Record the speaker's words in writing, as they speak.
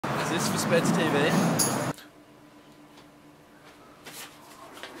this for Speds TV?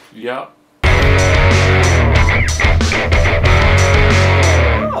 Yeah.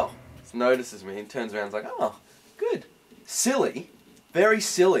 Oh, he notices me and turns around and is like, oh, good. Silly. Very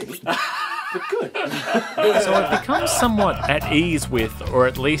silly. But good. So I've become somewhat at ease with, or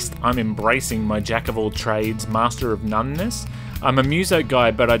at least I'm embracing my jack-of-all-trades, master of noneness. I'm a muso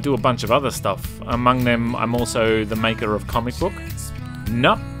guy, but I do a bunch of other stuff. Among them, I'm also the maker of comic book.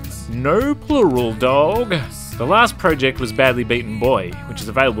 Nup, no plural, dog. The last project was Badly Beaten Boy, which is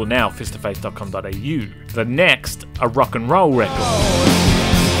available now, fisttoface.com.au. The next, a rock and roll record.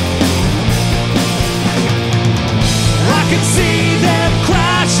 I can see them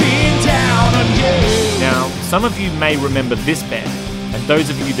crashing down on you. Now, some of you may remember this band, and those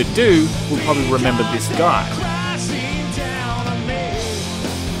of you that do will probably remember this guy.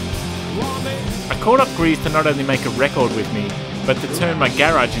 I called up Greez to not only make a record with me, but to turn my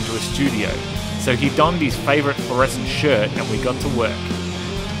garage into a studio. So he donned his favourite fluorescent shirt and we got to work.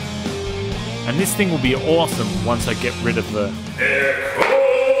 And this thing will be awesome once I get rid of the...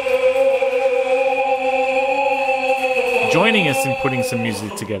 Joining us in putting some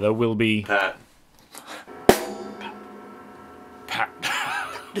music together will be... Pat.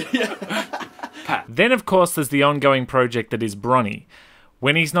 Pat. Then of course there's the ongoing project that is Broni.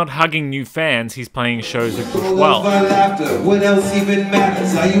 When he's not hugging new fans, he's playing shows at Bushwalla. What else even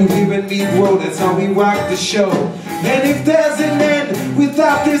matters? Are you hearing me, bro? That's how we rock the show. And if there's an end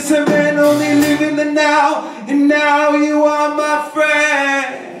without this man, only live in the now. And now you are my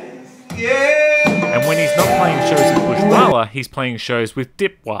friend. Yeah. And when he's not playing shows at Bushwalla, he's playing shows with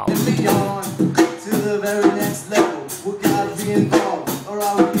Dipwalla. To the very next level, we gotta be involved, or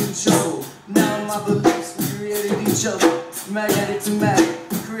are we in trouble? Now my beliefs, we created each other. Magnetic to mag,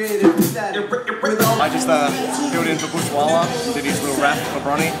 creative with that. I just filled in for Bushwalla, did his little rap for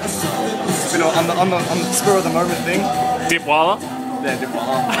Broni. It's been on the spur of the moment thing. Dipwalla? Yeah,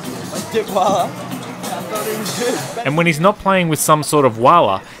 Dipwalla. Dipwalla. And when he's not playing with some sort of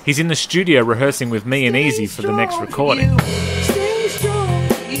walla, he's in the studio rehearsing with me and Easy for the next recording. I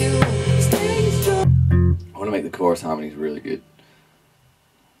want to make the chorus harmonies really good,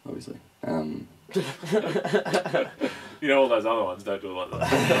 obviously. You know all those other ones don't do it like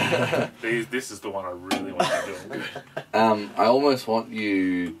that. This is the one I really want to do good. I almost want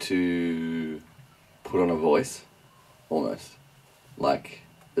you to put on a voice, almost, like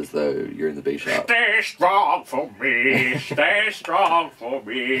as though you're in the B sharp. Stay strong for me, stay strong for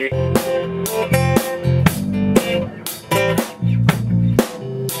me.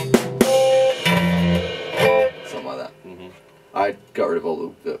 Something like that. I got rid of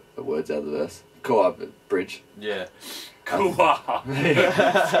all the words out of the verse. Co-op bridge. Yeah. Co-op.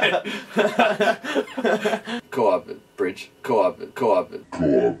 Co-op bridge. Co-op. Get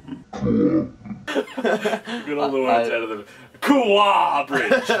all the words out of the co-op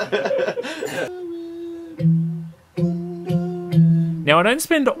bridge. Now I don't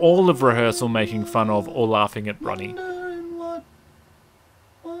spend all of rehearsal making fun of or laughing at Broni.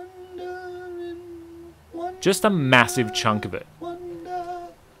 Just a massive chunk of it.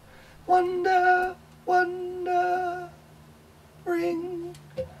 Wonder, ring,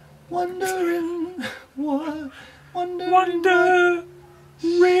 wondering what, Wonder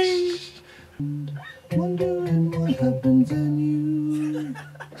ring. Wondering what happens in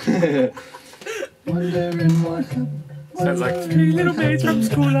you. Wondering what happens. Sounds like 3 little maids from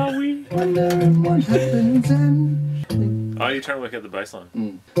school, are we? Wondering what happens in. Oh, you're trying to work out the bass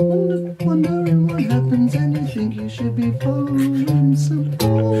line. Wondering what happens and you think you should be following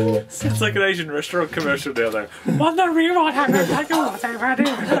support. Sounds like an Asian restaurant commercial down there. Wondering what happens, like whatever do.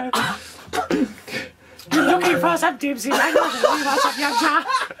 You're looking for some tipsy language, you want some yum.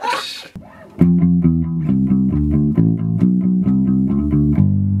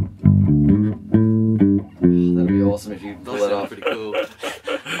 That'd be awesome if you pull that off. Pretty cool.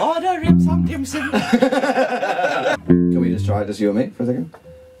 Order him some dim sum. Can we just try just you and me for a second?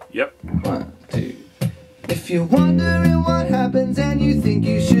 Yep. 1, 2. If you're wondering what happens and you think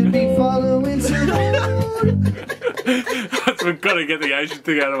you should be following support. We've got to get the Asian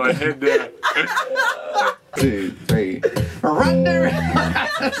thing out of my head now. 2, 3. Wondering.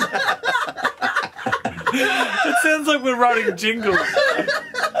 It sounds like we're writing jingles.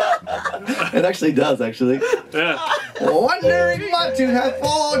 It actually does, actually. Yeah. Wondering what to have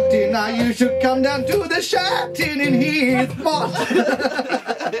for dinner. You should come down to the Sheraton in Heathmont.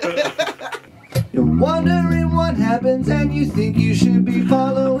 You're wondering what happens and you think you should be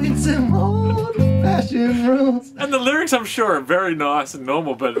following some old-fashioned rules. And the lyrics, I'm sure, are very nice and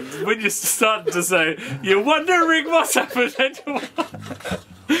normal, but when you start to say, you're wondering what's happened,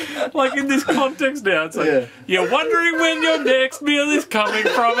 Like in this context now, it's like Yeah. you're wondering when your next meal is coming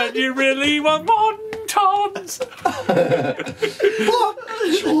from, and you really want wontons. Bok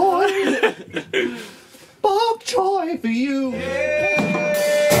choy! Bok choy for you!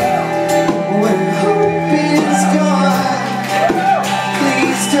 When hope is gone,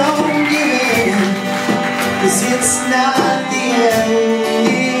 please don't give in, 'cause it's not the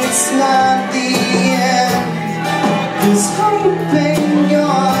end, it's not the end. 'Cause hope ain't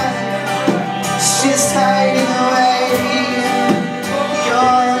gone, it's just hiding away.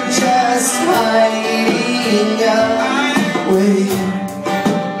 You're just hiding away.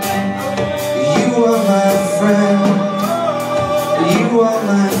 You are my friend. You are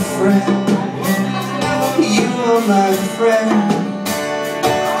my friend. You are my friend.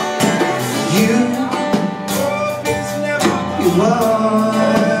 You are my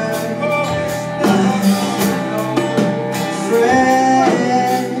friend.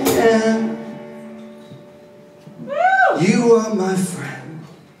 You are my friend.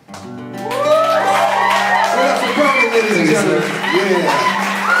 What up for Broni, ladies and gentlemen? Yeah.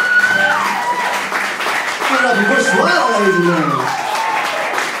 What up for Bushwalla, ladies and gentlemen?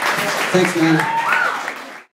 Thanks, man.